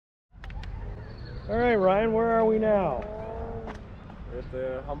All right, Ryan, where are we now? We're at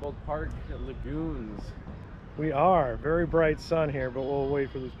the Humboldt Park lagoons. We are. Very bright sun here, but we'll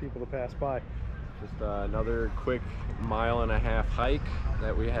wait for these people to pass by. Just another quick 1.5-mile hike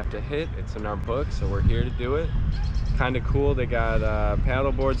that we have to hit. It's in our book, so we're here to do it. Kind of cool. They got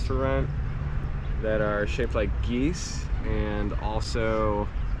paddle boards to rent that are shaped like geese, and also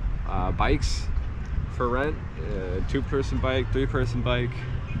bikes for rent. 2-person bike, 3-person bike.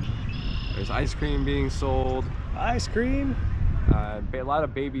 There's ice cream being sold. Ice cream? A lot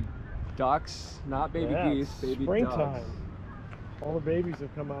of baby ducks, not baby geese, baby springtime. ducks. All the babies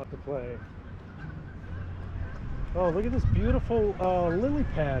have come out to play. Oh, look at this beautiful lily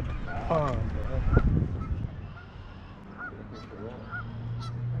pad pond.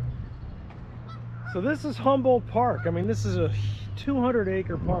 So this is Humboldt Park. I mean, this is a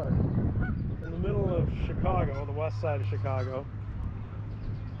 200-acre park in the middle of Chicago, the west side of Chicago.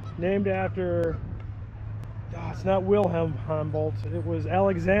 Named after, it's not Wilhelm Humboldt, it was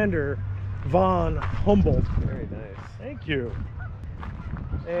Alexander von Humboldt. Very nice. Thank you.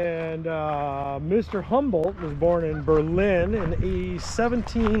 And Mr. Humboldt was born in Berlin in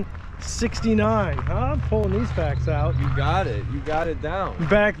 1769. I'm pulling these facts out. You got it. You got it down.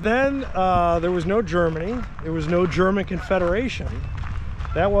 Back then, there was no Germany. There was no German Confederation.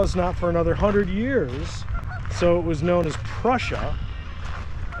 That was not for another 100 years. So it was known as Prussia.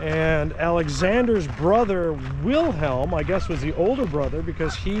 And Alexander's brother, Wilhelm, I guess was the older brother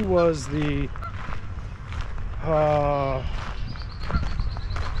because he was the, I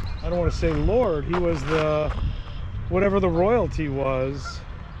don't want to say lord, he was the, whatever the royalty was,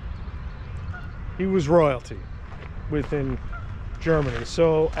 he was royalty within Germany.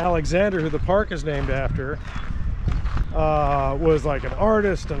 So Alexander, who the park is named after, was like an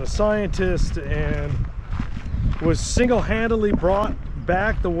artist and a scientist and was single-handedly brought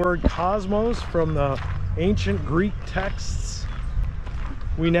back the word cosmos from the ancient Greek texts.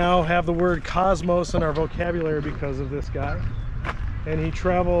 We now have the word cosmos in our vocabulary because of this guy. And he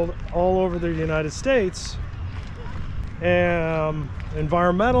traveled all over the United States.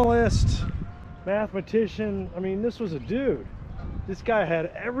 Environmentalist, mathematician. I mean, this was a dude. This guy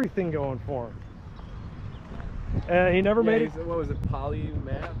had everything going for him. And he never made it. What was it,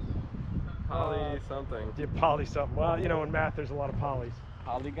 polymath? Poly something. Yeah, poly something. Well, you know, in math there's a lot of polys.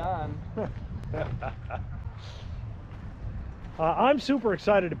 Polygon. I'm super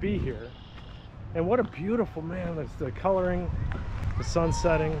excited to be here. And what a beautiful, man, that's the coloring, the sun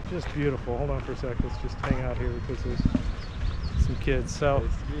setting, just beautiful. Hold on for a sec, let's just hang out here because there's some kids. So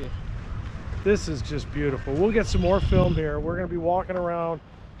this is just beautiful. We'll get some more film here. We're going to be walking around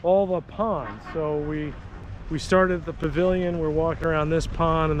all the ponds. So we started at the pavilion, we're walking around this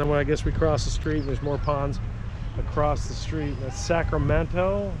pond, and then I guess we cross the street and there's more ponds across the street. That's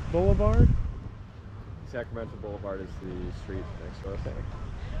Sacramento Boulevard. Sacramento Boulevard is the street next to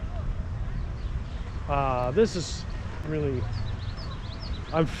us. This is really,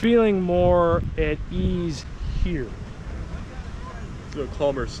 I'm feeling more at ease here. It's a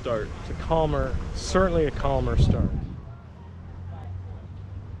calmer start. It's a calmer, certainly a calmer start.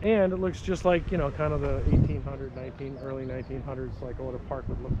 And it looks just like, you know, kind of the 1800, early 1900s, like what a park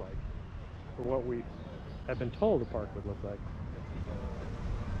would look like, or what we have been told a park would look like.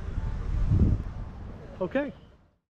 Okay.